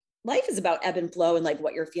life is about ebb and flow and like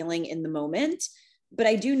what you're feeling in the moment. But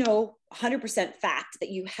I do know 100% fact that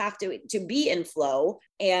you have to be in flow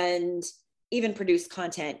and even produce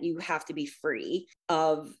content, you have to be free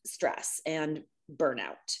of stress and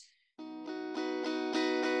burnout.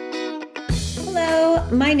 Hello,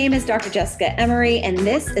 my name is Dr. Jessica Emery, and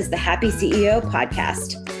this is the Happy CEO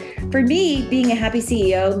podcast. For me, being a happy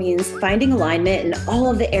CEO means finding alignment in all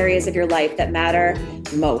of the areas of your life that matter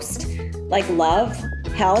most, like love,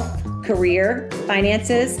 health, career,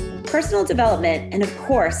 finances, personal development, and of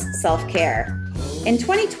course, self-care. In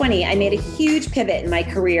 2020, I made a huge pivot in my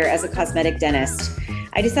career as a cosmetic dentist.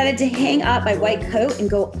 I decided to hang up my white coat and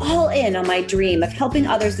go all in on my dream of helping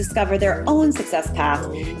others discover their own success path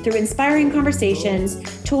through inspiring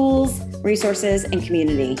conversations, tools, resources, and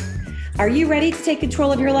community. Are you ready to take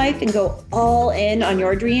control of your life and go all in on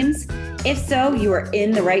your dreams? If so, you are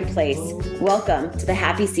in the right place. Welcome to the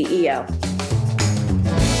Happy CEO.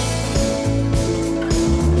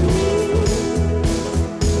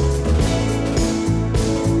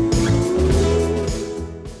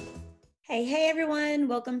 Hey everyone,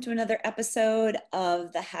 welcome to another episode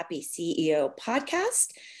of the Happy CEO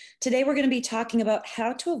podcast. Today we're going to be talking about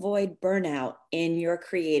how to avoid burnout in your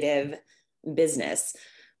creative business,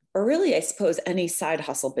 or really, I suppose, any side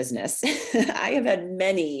hustle business. I have had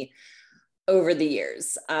many over the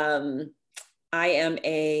years. I am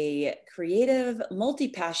a creative,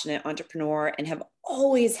 multi-passionate entrepreneur and have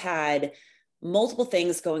always had multiple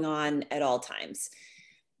things going on at all times.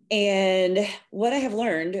 And what I have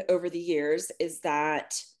learned over the years is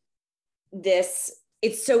that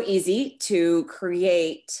it's so easy to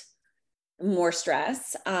create more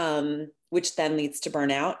stress, which then leads to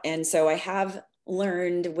burnout. And so I have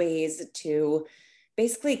learned ways to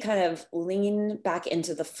basically kind of lean back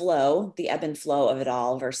into the flow, the ebb and flow of it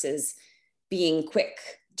all versus being quick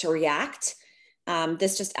to react.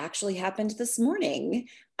 This just actually happened this morning.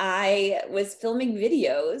 I was filming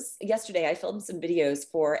videos. Yesterday, I filmed some videos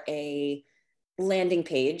for a landing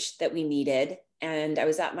page that we needed. And I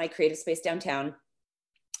was at my creative space downtown,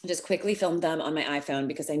 just quickly filmed them on my iPhone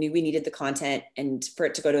because I knew we needed the content and for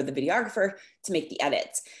it to go to the videographer to make the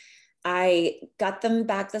edits. I got them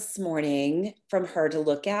back this morning from her to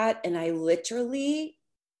look at, and I literally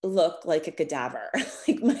look like a cadaver.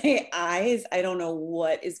 Like my eyes, I don't know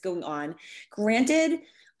what is going on. Granted,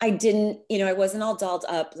 I wasn't all dolled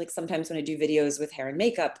up like sometimes when I do videos with hair and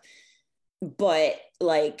makeup, but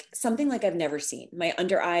like something like I've never seen. My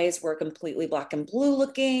under eyes were completely black and blue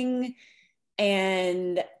looking,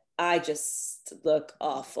 and I just look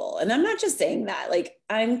awful. And I'm not just saying that, like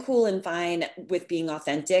I'm cool and fine with being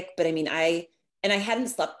authentic, but I mean, I hadn't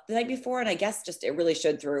slept the night before, and I guess just it really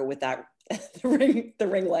showed through with that the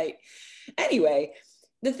ring light. Anyway,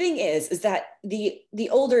 the thing is that the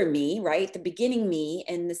older me, right, the beginning me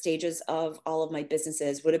in the stages of all of my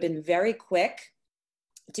businesses would have been very quick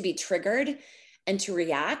to be triggered and to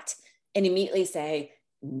react and immediately say,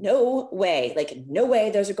 no way, like no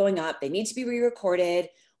way, those are going up. They need to be re-recorded,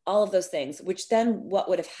 all of those things, which then what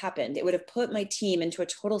would have happened? It would have put my team into a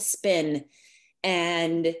total spin,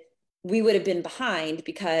 and we would have been behind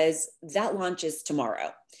because that launch is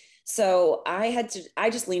tomorrow. So I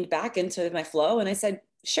just leaned back into my flow and I said,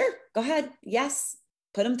 sure, go ahead. Yes,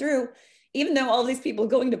 put them through. Even though all these people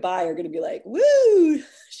going to buy are going to be like, woo,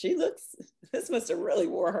 this must have really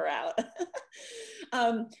wore her out.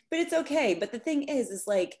 But it's okay. But the thing is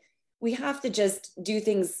like, we have to just do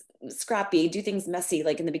things scrappy, do things messy,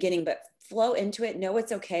 like in the beginning, but flow into it. Know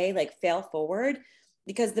it's okay. Like fail forward,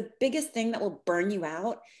 because the biggest thing that will burn you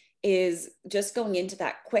out is just going into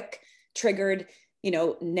that quick triggered,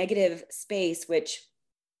 negative space, which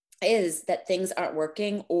is that things aren't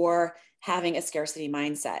working or having a scarcity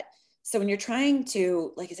mindset. So when you're trying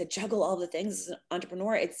to, like I said, juggle all the things as an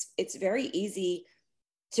entrepreneur, it's very easy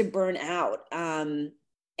to burn out.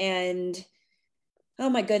 And oh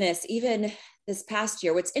my goodness, even this past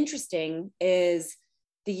year, what's interesting is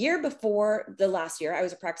the year before the last year, I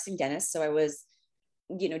was a practicing dentist. So I was,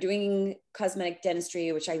 doing cosmetic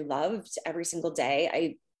dentistry, which I loved every single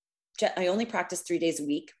day. I only practiced 3 days a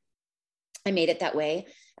week. I made it that way.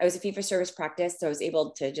 I was a fee-for-service practice, so I was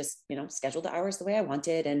able to just, schedule the hours the way I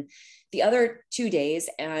wanted. And the other 2 days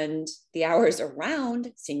and the hours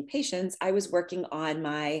around seeing patients, I was working on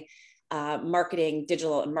my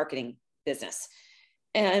digital and marketing business.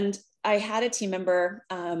 And I had a team member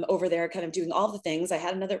over there kind of doing all the things. I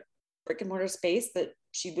had another brick and mortar space that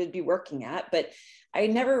she would be working at, but I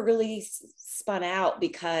never really spun out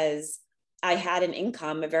because I had an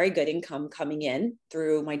income, a very good income coming in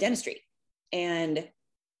through my dentistry. And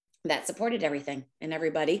that supported everything and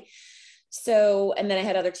everybody. So, and then I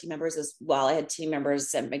had other team members as well. I had team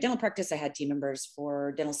members at my dental practice. I had team members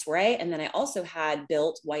for Dental Soiree. And then I also had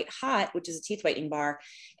built White Hot, which is a teeth whitening bar.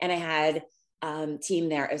 And I had team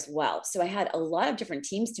there as well. So I had a lot of different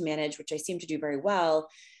teams to manage, which I seem to do very well.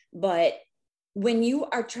 But when you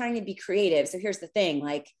are trying to be creative, so here's the thing,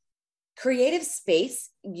 like creative space,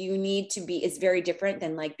 you need to be, is very different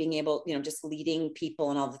than like being able, just leading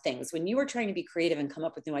people and all the things. When you are trying to be creative and come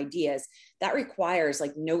up with new ideas, that requires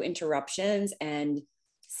like no interruptions and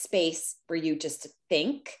space for you just to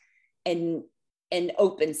think, and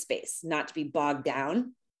open space, not to be bogged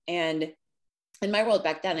down. And in my world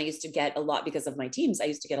back then, I used to get a lot, because of my teams, I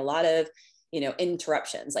used to get a lot of,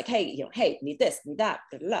 interruptions, like, hey, need this, need that,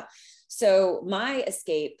 blah, blah, blah. So my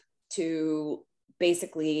escape to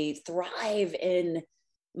basically thrive in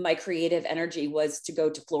my creative energy was to go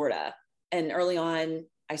to Florida. And early on,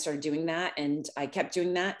 I started doing that, and I kept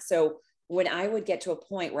doing that. So when I would get to a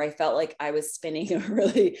point where I felt like I was spinning or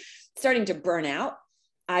really starting to burn out,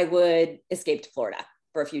 I would escape to Florida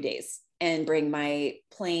for a few days and bring my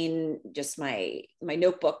plain, just my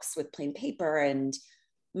notebooks with plain paper and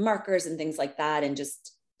markers and things like that, and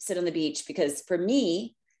just sit on the beach. Because for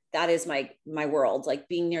me, that is my world. Like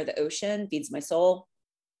being near the ocean feeds my soul.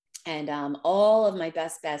 And all of my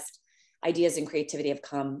best ideas and creativity have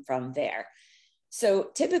come from there.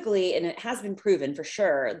 So typically, and it has been proven for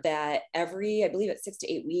sure, that I believe it's 6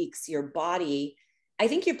 to 8 weeks, your body, I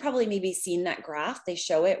think you've probably maybe seen that graph. They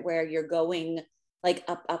show it where you're going like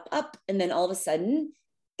up, up, up. And then all of a sudden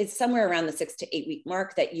it's somewhere around the 6 to 8 week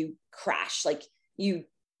mark that you crash. Like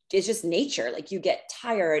it's just nature. Like you get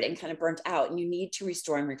tired and kind of burnt out, and you need to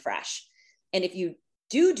restore and refresh. And if you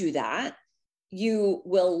do that, you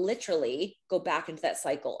will literally go back into that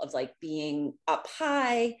cycle of like being up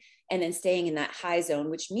high and then staying in that high zone,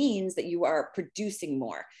 which means that you are producing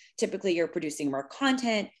more. Typically, you're producing more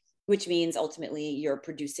content, which means ultimately you're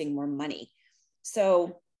producing more money.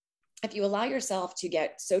 So if you allow yourself to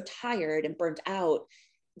get so tired and burnt out,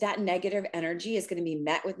 that negative energy is going to be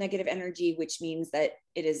met with negative energy, which means that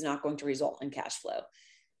it is not going to result in cash flow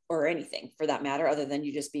or anything for that matter, other than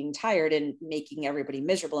you just being tired and making everybody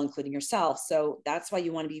miserable, including yourself. So that's why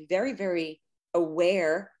you want to be very, very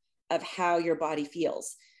aware of how your body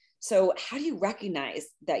feels. So how do you recognize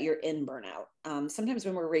that you're in burnout? Sometimes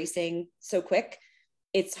when we're racing so quick,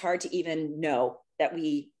 it's hard to even know that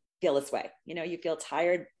we feel this way. You feel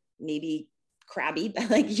tired, maybe crabby, but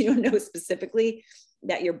like you don't know specifically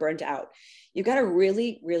that you're burnt out. You've got to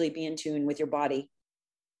really, really be in tune with your body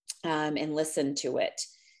and listen to it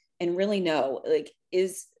and really know, like,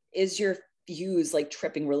 is your fuse like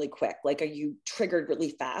tripping really quick? Like, are you triggered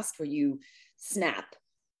really fast where you snap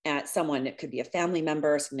at someone? It could be a family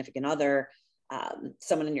member, significant other,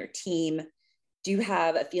 someone in your team. Do you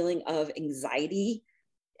have a feeling of anxiety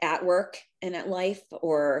at work and at life,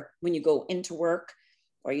 or when you go into work,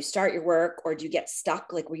 or you start your work, or do you get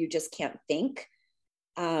stuck like where you just can't think?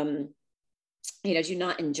 Do you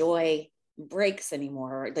not enjoy breaks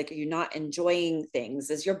anymore? Like, are you not enjoying things?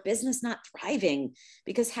 Is your business not thriving?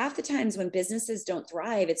 Because half the times when businesses don't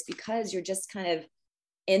thrive, it's because you're just kind of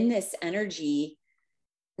in this energy,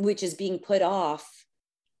 which is being put off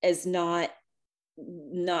as not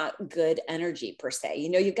good energy per se.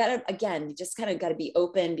 You've got to, again, you just kind of got to be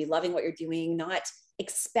open, be loving what you're doing, not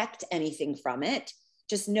expect anything from it.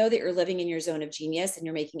 Just know that you're living in your zone of genius and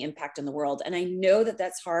you're making impact in the world. And I know that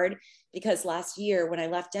that's hard, because last year when I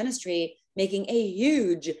left dentistry, making a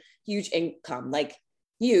huge income, like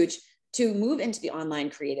huge, to move into the online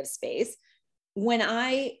creative space, when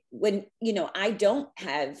I don't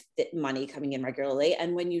have the money coming in regularly.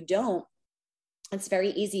 And when you don't, it's very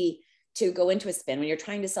easy to go into a spin when you're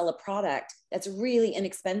trying to sell a product that's really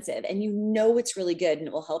inexpensive and it's really good and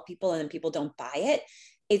it will help people, and then people don't buy it.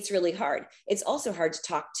 It's really hard. It's also hard to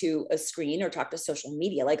talk to a screen or talk to social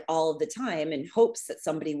media like all of the time in hopes that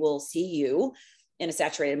somebody will see you in a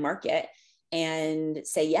saturated market and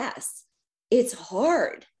say yes. It's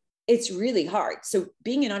hard. It's really hard. So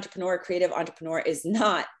being an entrepreneur, creative entrepreneur, is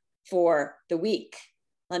not for the weak,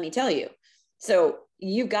 let me tell you. So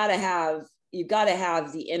you've got to have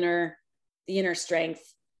the inner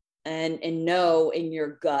strength and know in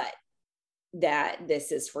your gut that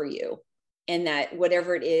this is for you. And that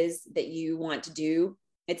whatever it is that you want to do,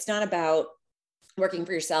 it's not about working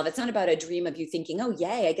for yourself. It's not about a dream of you thinking, oh,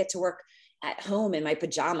 yay, I get to work at home in my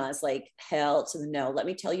pajamas. Like, hell to the no. Let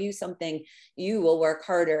me tell you something. You will work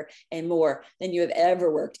harder and more than you have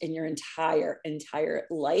ever worked in your entire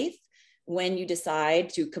life when you decide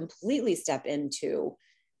to completely step into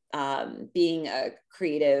being a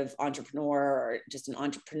creative entrepreneur, or just an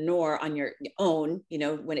entrepreneur on your own,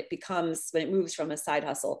 when it moves from a side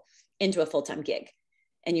hustle into a full-time gig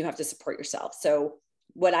and you have to support yourself. So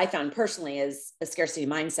what I found personally is a scarcity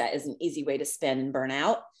mindset is an easy way to spin and burn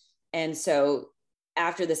out. And so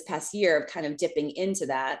after this past year of kind of dipping into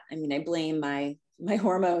that, I mean, I blame my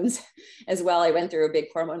hormones as well. I went through a big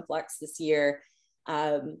hormone flux this year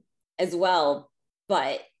as well.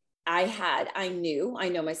 But I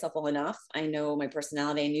know myself well enough. I know my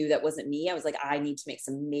personality. I knew that wasn't me. I was like, I need to make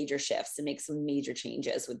some major shifts and make some major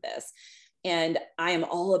changes with this. And I am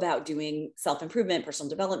all about doing self-improvement, personal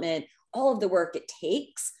development, all of the work it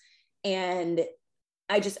takes. And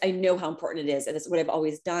I know how important it is. And it's what I've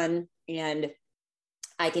always done. And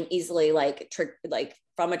I can easily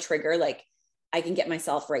from a trigger, like I can get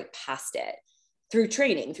myself right past it through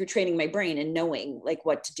training my brain and knowing like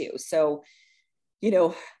what to do. So,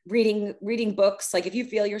 reading books, like if you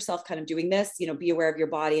feel yourself kind of doing this, be aware of your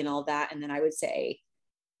body and all that. And then I would say,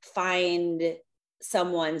 find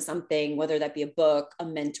something, whether that be a book, a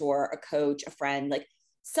mentor, a coach, a friend, like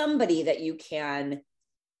somebody that you can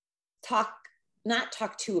not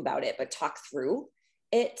talk to about it, but talk through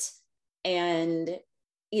it and,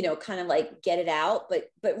 kind of like get it out.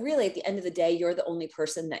 But really at the end of the day, you're the only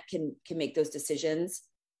person that can make those decisions.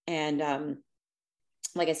 And,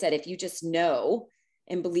 like I said, if you just know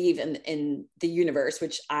and believe in the universe,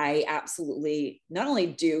 which I absolutely not only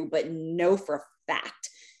do, but know for a fact,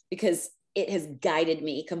 because it has guided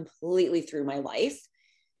me completely through my life,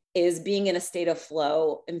 is being in a state of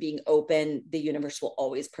flow and being open. The universe will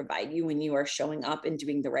always provide you when you are showing up and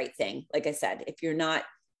doing the right thing. Like I said, if you're not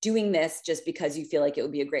doing this just because you feel like it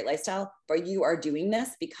would be a great lifestyle, but you are doing this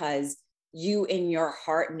because you in your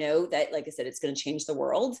heart know that, like I said, it's going to change the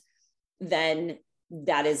world, then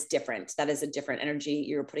that is different. That is a different energy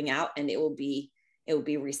you're putting out, and it will be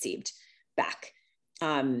received back.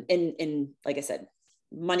 And like I said,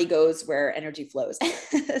 money goes where energy flows.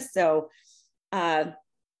 So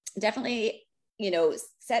definitely,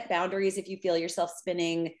 set boundaries if you feel yourself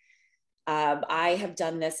spinning. I have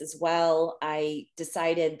done this as well. I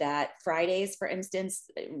decided that Fridays, for instance,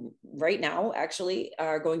 right now actually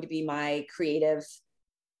are going to be my creative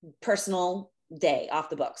personal day off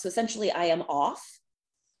the book. So essentially I am off,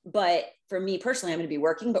 but for me personally, I'm going to be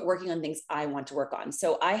working on things I want to work on.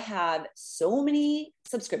 So I have so many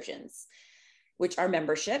subscriptions, which are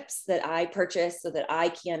memberships that I purchase so that I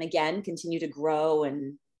can, again, continue to grow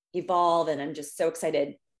and evolve. And I'm just so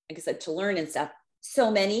excited, like I said, to learn and stuff. So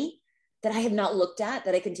many that I have not looked at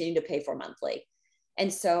that I continue to pay for monthly.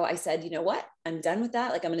 And so I said, you know what? I'm done with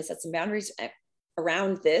that. Like, I'm going to set some boundaries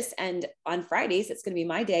around this. And on Fridays, it's going to be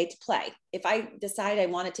my day to play. If I decide I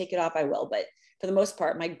want to take it off, I will. But for the most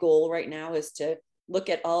part, my goal right now is to look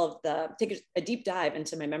at take a deep dive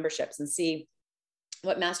into my memberships and see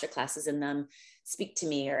what master classes in them speak to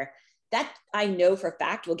me, or that I know for a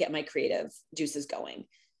fact will get my creative juices going.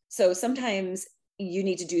 So sometimes you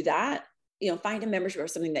need to do that, find a membership or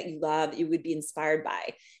something that you love, that you would be inspired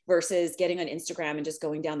by, versus getting on Instagram and just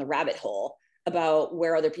going down the rabbit hole about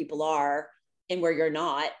where other people are and where you're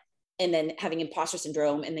not, and then having imposter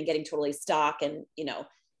syndrome and then getting totally stuck. And,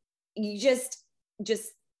 you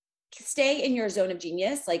just stay in your zone of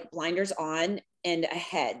genius, like blinders on and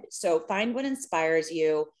ahead. So find what inspires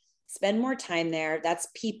you, spend more time there. That's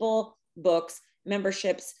people, books,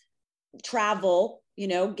 memberships, travel,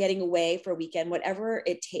 getting away for a weekend, whatever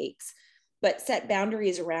it takes. But set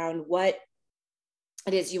boundaries around what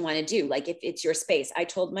it is you want to do. Like if it's your space, I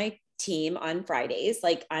told my team on Fridays,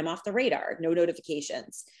 like I'm off the radar, no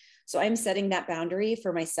notifications. So I'm setting that boundary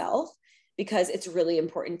for myself because it's really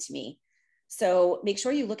important to me. So make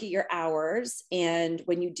sure you look at your hours. And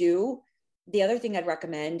when you do, the other thing I'd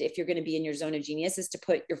recommend if you're going to be in your zone of genius is to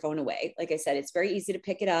put your phone away. Like I said, it's very easy to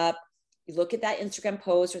pick it up. You look at that Instagram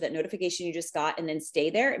post or that notification you just got and then stay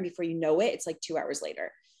there. And before you know it, it's like 2 hours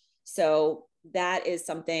later. So that is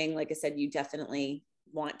something, like I said, you definitely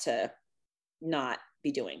want to not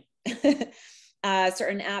be doing.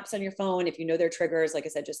 Certain apps on your phone, if you know they're triggers, like I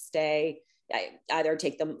said, just either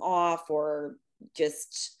take them off or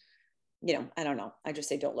just, I don't know. I just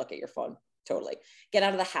say, don't look at your phone. Totally. Get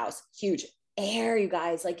out of the house. Huge. Air, you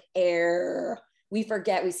guys, like air. We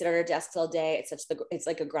forget we sit at our desks all day. It's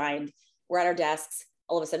like a grind. We're at our desks.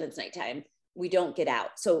 All of a sudden it's nighttime. We don't get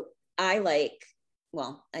out. So I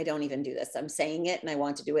don't even do this. I'm saying it and I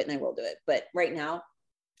want to do it and I will do it. But right now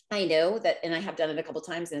I know that, and I have done it a couple of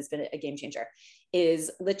times and it's been a game changer,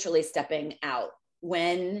 is literally stepping out.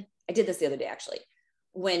 When I did this the other day, actually,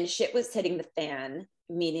 when shit was hitting the fan,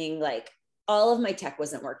 meaning like all of my tech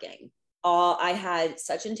wasn't working. I had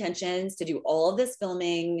such intentions to do all of this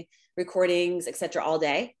filming, recordings, etc. all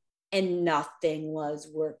day, and nothing was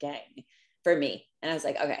working for me. And I was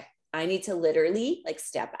like, okay, I need to literally like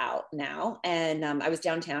step out now. And I was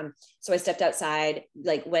downtown. So I stepped outside,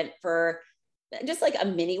 like went for just like a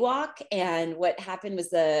mini walk. And what happened was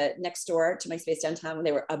the next door to my space downtown,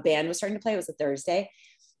 when a band was starting to play, it was a Thursday.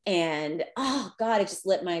 And oh God, it just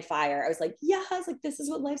lit my fire. I was like, yeah, I was like, this is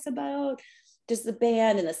what life's about. Just the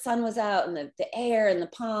band, and the sun was out, and the air and the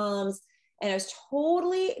palms. And I was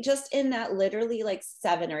totally just in that literally like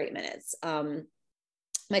 7 or 8 minutes.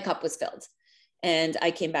 My cup was filled. And I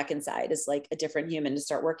came back inside as like a different human to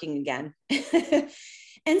start working again. And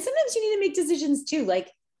sometimes you need to make decisions too. Like,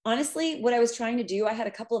 honestly, what I was trying to do, I had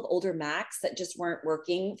a couple of older Macs that just weren't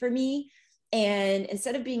working for me. And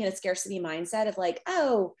instead of being in a scarcity mindset of like,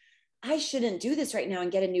 oh, I shouldn't do this right now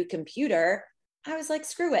and get a new computer, I was like,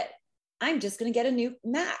 screw it. I'm just going to get a new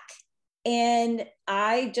Mac. And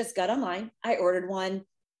I just got online. I ordered one.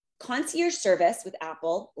 Concierge service with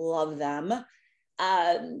Apple, love them.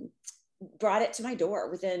 Brought it to my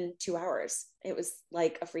door within 2 hours. It was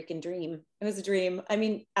like a freaking dream. It was a dream. I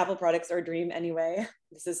mean, Apple products are a dream anyway.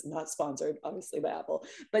 This is not sponsored, obviously, by Apple,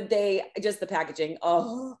 but the packaging,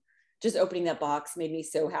 oh, just opening that box made me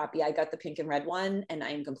so happy. I got the pink and red one, and I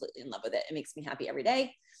am completely in love with it. It makes me happy every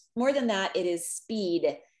day. More than that, it is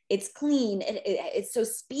speed. It's clean. It's so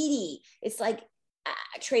speedy. It's like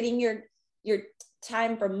trading your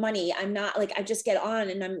time for money. I'm not like, I just get on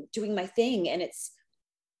and I'm doing my thing, and it's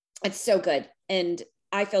so good. And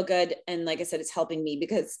I feel good. And like I said, it's helping me,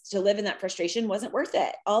 because to live in that frustration wasn't worth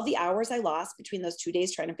it. All the hours I lost between those 2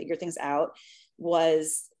 days trying to figure things out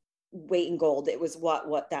was weight in gold. It was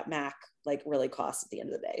what that Mac like really cost at the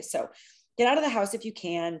end of the day. So get out of the house if you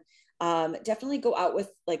can. Definitely go out with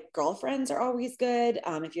like girlfriends are always good.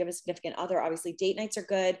 If you have a significant other, obviously date nights are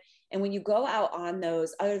good. And when you go out on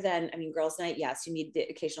those, other than, I mean, girls' night, yes, you need the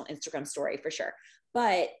occasional Instagram story for sure,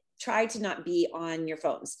 but try to not be on your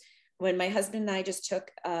phones. When my husband and I just took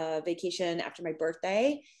a vacation after my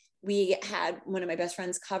birthday, we had one of my best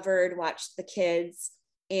friends covered, watched the kids,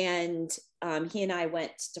 and he and I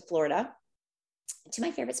went to Florida, to my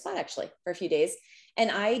favorite spot actually, for a few days. And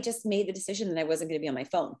I just made the decision that I wasn't going to be on my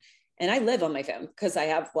phone. And I live on my phone because I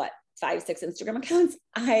have 5-6 Instagram accounts.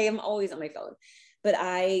 I am always on my phone. But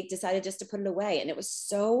I decided just to put it away. And it was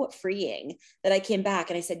so freeing that I came back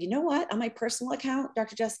and I said, you know what, on my personal account,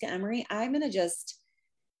 Dr. Jessica Emery, I'm going to just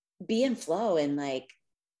be in flow. And like,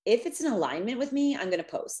 if it's in alignment with me, I'm going to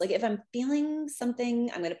post. Like, if I'm feeling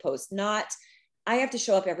something, I'm going to post. Not, I have to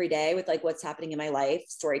show up every day with like what's happening in my life,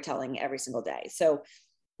 storytelling every single day. So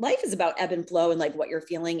life is about ebb and flow and like what you're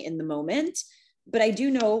feeling in the moment. But I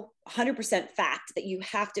do know 100% fact that you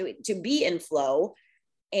have to be in flow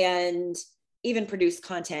and even produce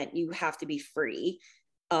content, you have to be free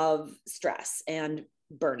of stress and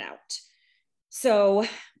burnout. So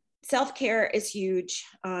self-care is huge.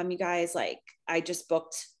 You guys, like, I just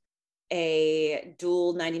booked a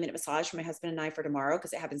dual 90-minute massage for my husband and I for tomorrow,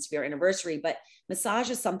 because it happens to be our anniversary. But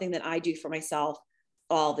massage is something that I do for myself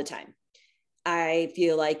all the time. I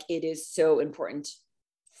feel like it is so important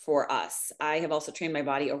for us. I have also trained my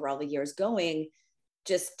body over all the years going,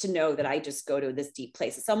 just to know that I just go to this deep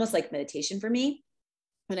place. It's almost like meditation for me.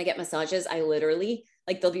 When I get massages, I literally,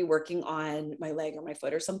 like, they'll be working on my leg or my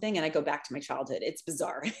foot or something, and I go back to my childhood. It's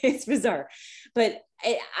bizarre. It's bizarre. But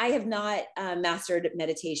I have not mastered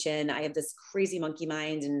meditation. I have this crazy monkey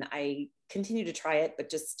mind, and I continue to try it, but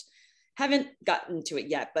just haven't gotten to it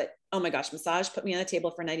yet. But oh my gosh, massage put me on a table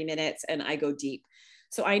for 90 minutes and I go deep.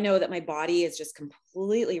 So I know that my body is just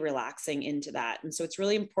completely relaxing into that. And so it's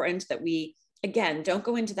really important that we, again, don't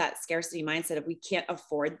go into that scarcity mindset of we can't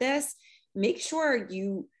afford this. Make sure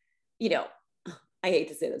you know, I hate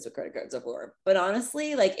to say this with credit cards before, but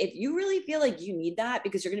honestly, like, if you really feel like you need that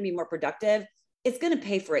because you're going to be more productive, it's going to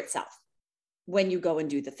pay for itself when you go and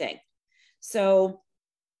do the thing. So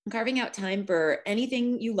carving out time for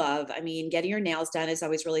anything you love. I mean, getting your nails done is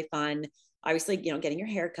always really fun. Obviously, getting your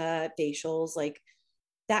hair cut, facials, like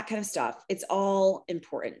that kind of stuff. It's all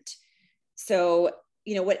important. So,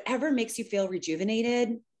 whatever makes you feel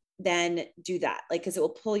rejuvenated, then do that. Like, cause it will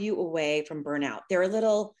pull you away from burnout.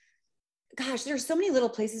 There's so many little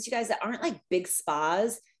places, you guys, that aren't like big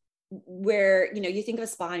spas where, you think of a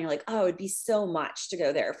spa and you're like, oh, it'd be so much to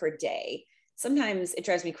go there for a day. Sometimes it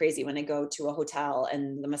drives me crazy when I go to a hotel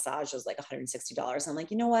and the massage is like $160. I'm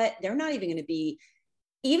like, you know what? They're not even going to be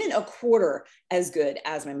even a quarter as good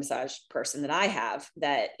as my massage person that I have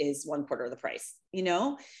that is 1/4 of the price,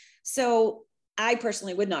 So I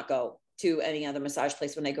personally would not go to any other massage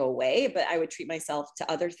place when I go away, but I would treat myself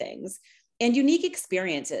to other things. And unique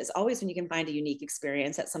experiences. Always when you can find a unique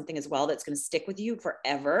experience, that's something as well that's going to stick with you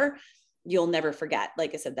forever. You'll never forget,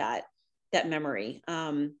 like I said, that memory.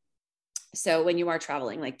 So when you are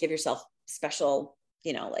traveling, like give yourself special,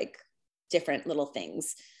 like different little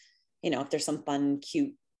things, if there's some fun,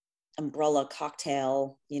 cute umbrella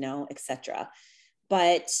cocktail, etc.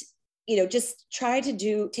 But, just try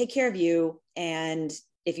to take care of you. And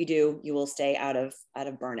if you do, you will stay out of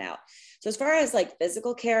burnout. So as far as like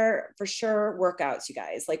physical care, for sure, workouts, you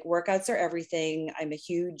guys, like workouts are everything. I'm a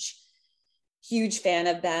huge fan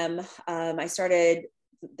of them. I started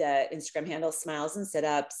the Instagram handle Smiles and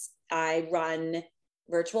Sit-Ups. I run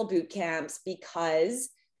virtual boot camps because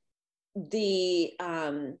the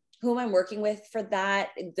whom I'm working with for that,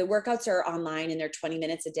 the workouts are online and they're 20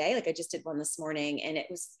 minutes a day. Like I just did one this morning and it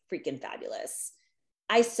was freaking fabulous.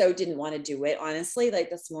 I so didn't want to do it, honestly.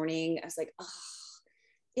 Like this morning, I was like, oh,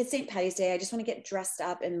 it's St. Patty's Day. I just want to get dressed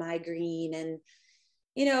up in my green and,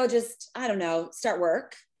 just, I don't know, start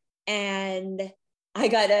work. And I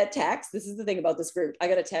got a text. This is the thing about this group. I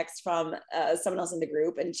got a text from someone else in the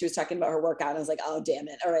group, and she was talking about her workout. And I was like, "Oh, damn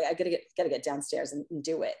it! All right, I gotta get downstairs and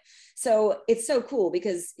do it." So it's so cool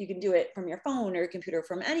because you can do it from your phone or your computer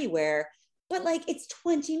from anywhere. But like, it's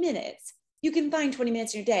 20 minutes. You can find 20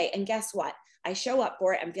 minutes in your day, and guess what? I show up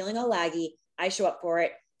for it. I'm feeling all laggy. I show up for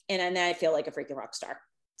it, and then I feel like a freaking rock star.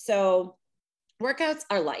 So workouts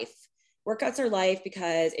are life. Workouts are life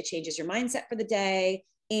because it changes your mindset for the day,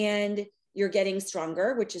 and you're getting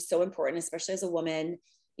stronger, which is so important, especially as a woman,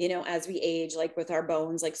 as we age, like with our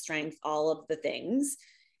bones, like strength, all of the things.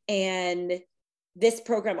 And this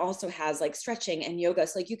program also has like stretching and yoga.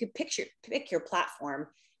 So like you could pick your platform,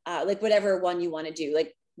 like whatever one you want to do.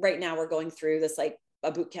 Like right now we're going through this, like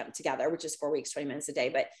a boot camp together, which is 4 weeks, 20 minutes a day,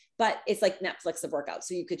 but it's like Netflix of workouts.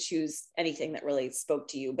 So you could choose anything that really spoke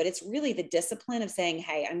to you, but it's really the discipline of saying,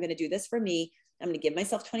 hey, I'm going to do this for me. I'm going to give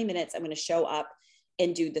myself 20 minutes. I'm going to show up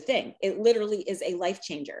and do the thing. It literally is a life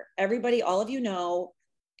changer. Everybody, all of you know,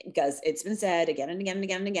 because it's been said again and again and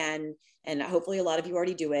again and again, and hopefully a lot of you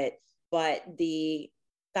already do it, but the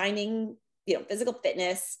finding, physical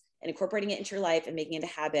fitness and incorporating it into your life and making it a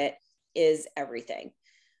habit is everything.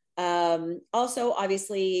 Also,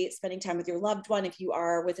 obviously, spending time with your loved one, if you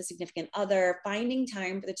are with a significant other, finding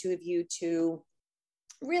time for the two of you to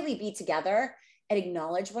really be together and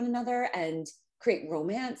acknowledge one another and create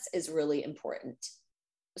romance is really important.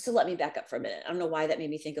 So let me back up for a minute. I don't know why that made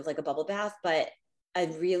me think of like a bubble bath, but a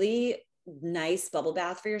really nice bubble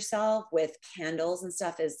bath for yourself with candles and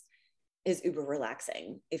stuff is uber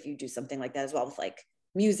relaxing. If you do something like that as well, with like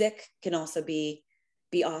music can also be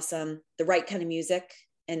awesome. The right kind of music,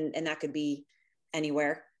 and that could be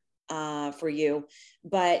anywhere for you.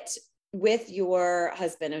 But with your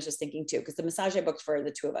husband, I was just thinking too, because the massage I booked for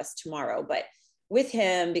the two of us tomorrow, but with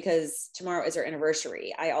him, because tomorrow is our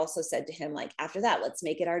anniversary, I also said to him, like, after that, let's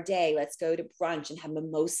make it our day. Let's go to brunch and have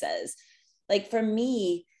mimosas. Like for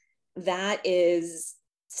me, that is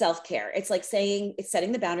self-care. It's like it's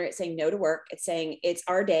setting the boundary. It's saying no to work. It's saying it's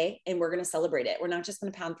our day and we're going to celebrate it. We're not just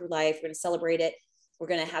going to pound through life. We're going to celebrate it. We're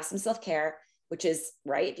going to have some self-care, which is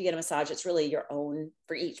right. If you get a massage, it's really your own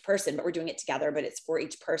for each person, but we're doing it together, but it's for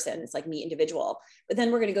each person. It's like me individual, but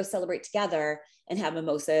then we're going to go celebrate together and have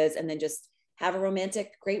mimosas and then just have a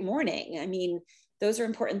romantic, great morning. I mean, those are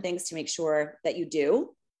important things to make sure that you do.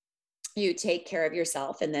 You take care of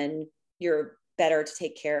yourself, and then you're better to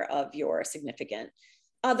take care of your significant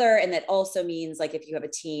other. And that also means, like, if you have a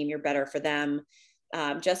team, you're better for them.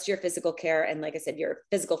 Just your physical care. And like I said, your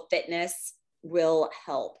physical fitness will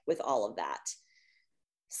help with all of that.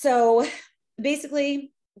 So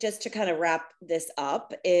basically, just to kind of wrap this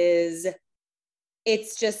up, is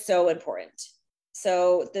it's just so important.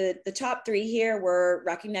 So the top three here were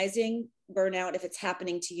recognizing burnout. If it's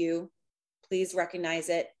happening to you, please recognize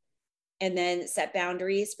it, and then set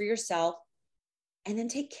boundaries for yourself, and then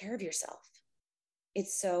take care of yourself.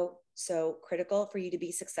 It's so, so critical for you to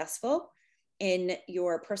be successful in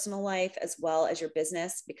your personal life as well as your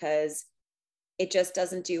business, because it just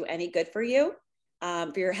doesn't do any good for you,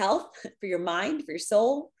 for your health, for your mind, for your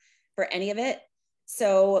soul, for any of it.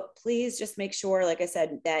 So please just make sure, like I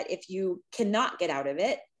said, that if you cannot get out of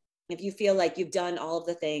it, if you feel like you've done all of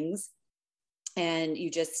the things and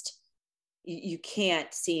you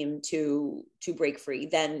can't seem to break free,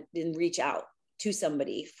 then reach out to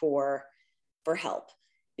somebody for help,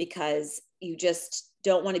 because you just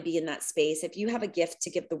don't want to be in that space. If you have a gift to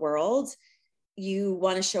give the world, you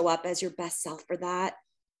want to show up as your best self for that.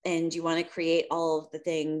 And you want to create all of the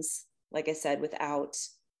things, like I said,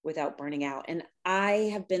 without burning out. And I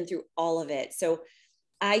have been through all of it. So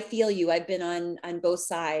I feel you. I've been on both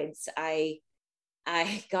sides.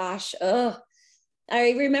 Gosh, I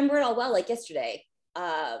remember it all well, like yesterday.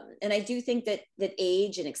 And I do think that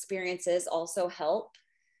age and experiences also help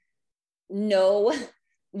know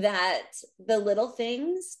that the little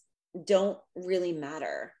things don't really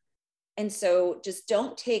matter. And so just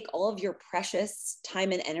don't take all of your precious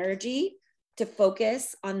time and energy to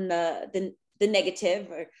focus on the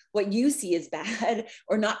negative or what you see as bad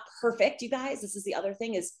or not perfect. You guys, this is the other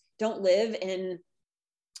thing, is don't live in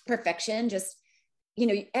perfection. Just,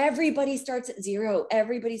 everybody starts at zero.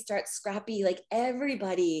 Everybody starts scrappy. Like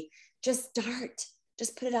everybody just start,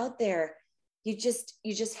 just put it out there. You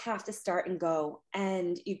just have to start and go,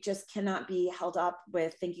 and you just cannot be held up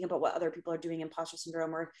with thinking about what other people are doing, imposter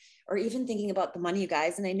syndrome, or even thinking about the money, you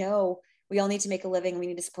guys. And I know we all need to make a living. We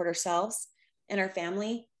need to support ourselves and our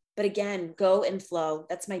family. But again, go and flow.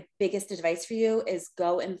 That's my biggest advice for you, is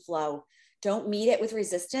go and flow. Don't meet it with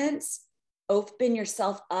resistance. Open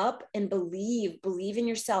yourself up and believe in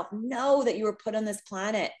yourself. Know that you were put on this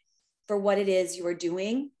planet for what it is you are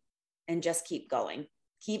doing, and just keep going.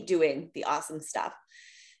 Keep doing the awesome stuff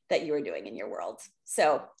that you are doing in your world.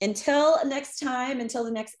 So until next time, until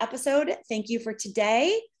the next episode, thank you for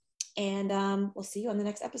today. And we'll see you on the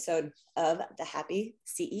next episode of The Happy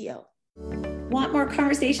CEO. Want more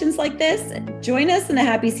conversations like this? Join us in the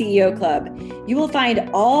Happy CEO Club. You will find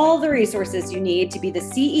all the resources you need to be the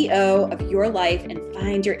CEO of your life and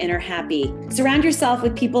find your inner happy. Surround yourself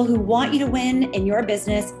with people who want you to win in your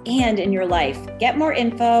business and in your life. Get more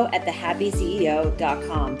info at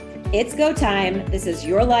thehappyceo.com. It's go time. This is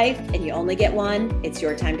your life and you only get one. It's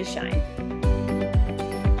your time to shine.